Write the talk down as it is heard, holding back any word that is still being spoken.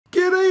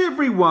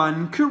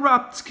everyone,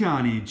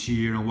 CorruptCarnage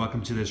here and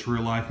welcome to this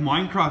real life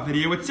Minecraft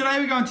video. Today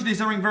we're going to do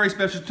something very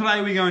special.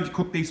 Today we're going to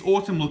cook these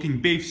awesome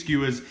looking beef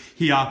skewers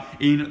here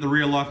in the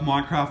real life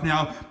Minecraft.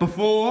 Now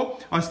before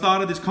I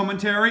started this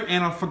commentary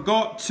and I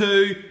forgot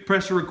to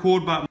press the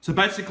record button. So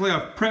basically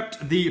I've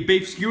prepped the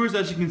beef skewers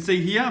as you can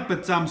see here,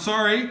 but I'm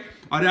sorry,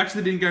 I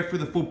actually didn't go through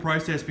the full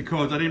process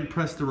because I didn't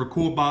press the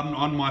record button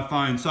on my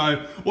phone.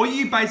 So all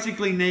you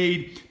basically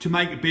need to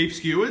make beef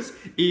skewers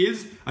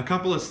is a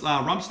couple of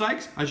rump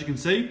steaks, as you can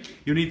see.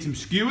 You'll need some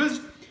skewers,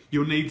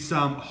 you'll need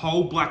some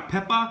whole black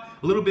pepper,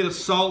 a little bit of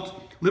salt,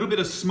 a little bit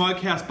of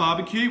smokehouse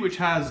barbecue, which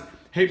has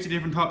heaps of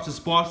different types of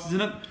spices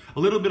in it, a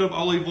little bit of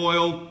olive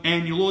oil,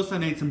 and you'll also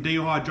need some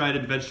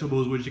dehydrated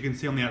vegetables, which you can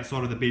see on the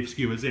outside of the beef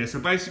skewers there. So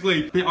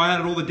basically, I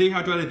added all the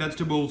dehydrated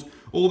vegetables,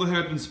 all the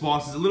herbs and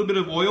spices, a little bit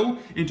of oil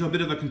into a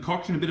bit of a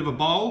concoction, a bit of a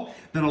bowl.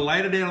 Then I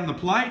laid it out on the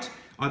plate.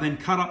 I then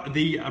cut up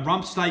the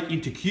rump steak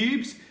into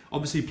cubes,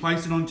 obviously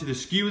placed it onto the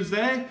skewers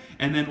there,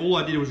 and then all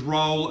I did was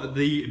roll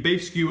the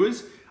beef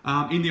skewers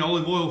in the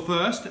olive oil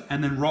first,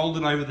 and then rolled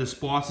it over the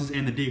spices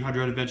and the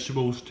dehydrated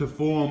vegetables to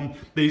form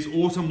these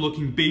awesome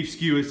looking beef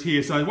skewers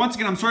here. So once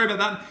again, I'm sorry about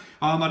that.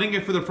 I didn't go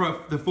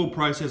through the full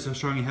process of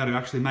showing you how to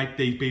actually make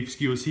these beef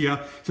skewers here.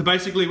 So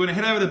basically, we're gonna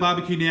head over to the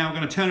barbecue now. I'm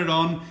gonna turn it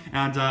on,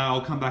 and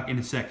I'll come back in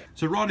a sec.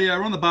 So right here,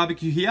 we're on the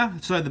barbecue here.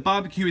 So the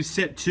barbecue is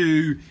set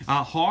to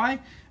high.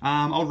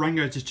 Old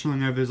Rango's just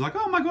chilling over. He's like,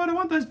 oh my god, I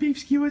want those beef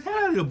skewers.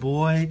 Hello, little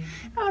boy.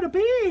 Oh, the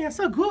beef,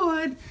 so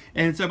good.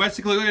 And so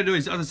basically, what we're gonna do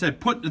is, as I said,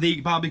 put the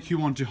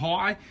barbecue onto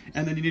high,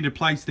 and then you need to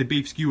place the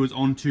beef skewers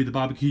onto the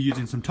barbecue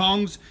using some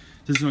tongs.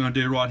 This is what I'm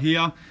gonna do right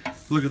here.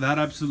 Look at that,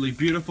 absolutely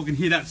beautiful. You can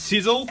hear that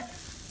sizzle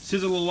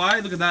away.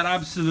 Look at that,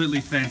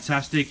 absolutely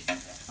fantastic.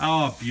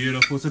 Oh,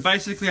 beautiful. So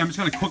basically, I'm just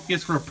gonna cook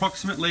this for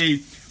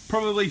approximately,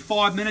 probably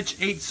 5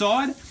 minutes each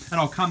side, and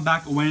I'll come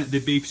back when the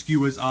beef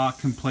skewers are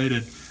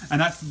completed.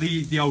 And that's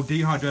the old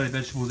dehydrated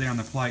vegetables there on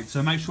the plate.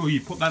 So make sure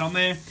you put that on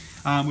there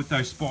with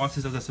those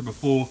spices, as I said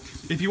before.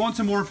 If you want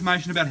some more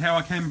information about how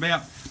I came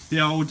about the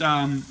old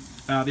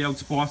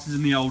spices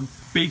and the old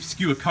beef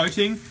skewer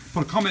coating,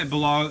 put a comment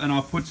below and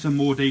I'll put some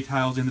more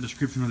details in the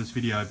description of this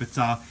video. But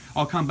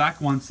I'll come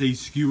back once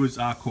these skewers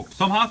are cooked.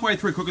 So I'm halfway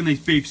through cooking these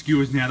beef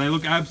skewers now. They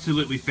look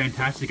absolutely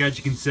fantastic. As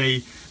you can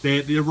see,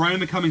 the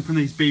aroma coming from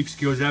these beef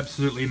skewers is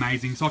absolutely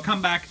amazing. So I'll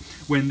come back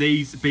when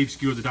these beef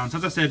skewers are done. So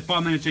as I said,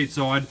 5 minutes each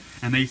side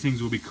and these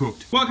things will be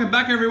cooked. Welcome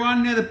back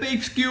everyone. Now the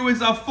beef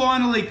skewers are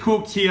finally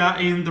cooked here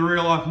in the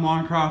real life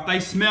Minecraft. They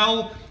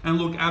smell and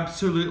look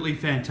absolutely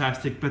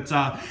fantastic. But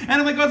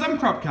anyway guys, I'm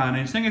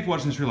CorruptCarnage. Thank you for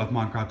watching this real life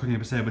Minecraft cooking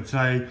episode. But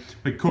today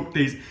we cooked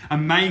these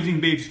amazing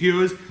beef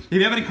skewers. If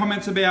you have any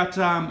comments about,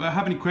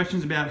 have any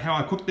questions about how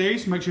I cook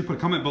these, make sure you put a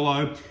comment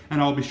below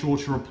and I'll be sure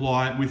to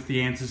reply with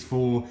the answers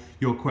for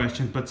your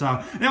questions. But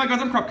anyway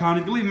guys, I'm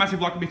CorruptCarnage. If you leave a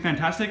massive like, it'd be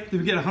fantastic. If we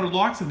get 100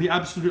 likes, it'd be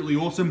absolutely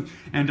awesome.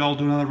 And I'll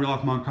do another real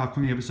life Minecraft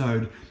cooking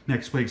episode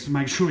next week. So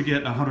make sure we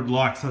get 100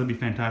 likes, that'd be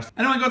fantastic.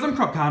 Anyway guys, I'm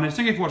CorruptCarnage.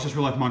 Thank you for watching this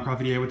real life Minecraft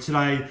video.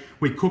 Today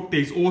we cooked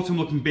these awesome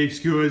looking beef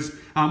skewers.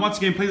 Once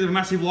again, please leave a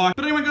massive like.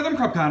 But anyway guys, I'm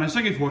CorruptCarnage.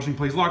 Thank you for watching.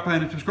 Please like,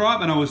 comment, and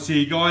subscribe. And I will see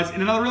you guys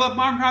in another real life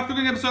Minecraft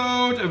cooking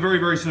episode very,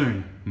 very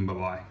soon.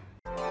 Bye-bye.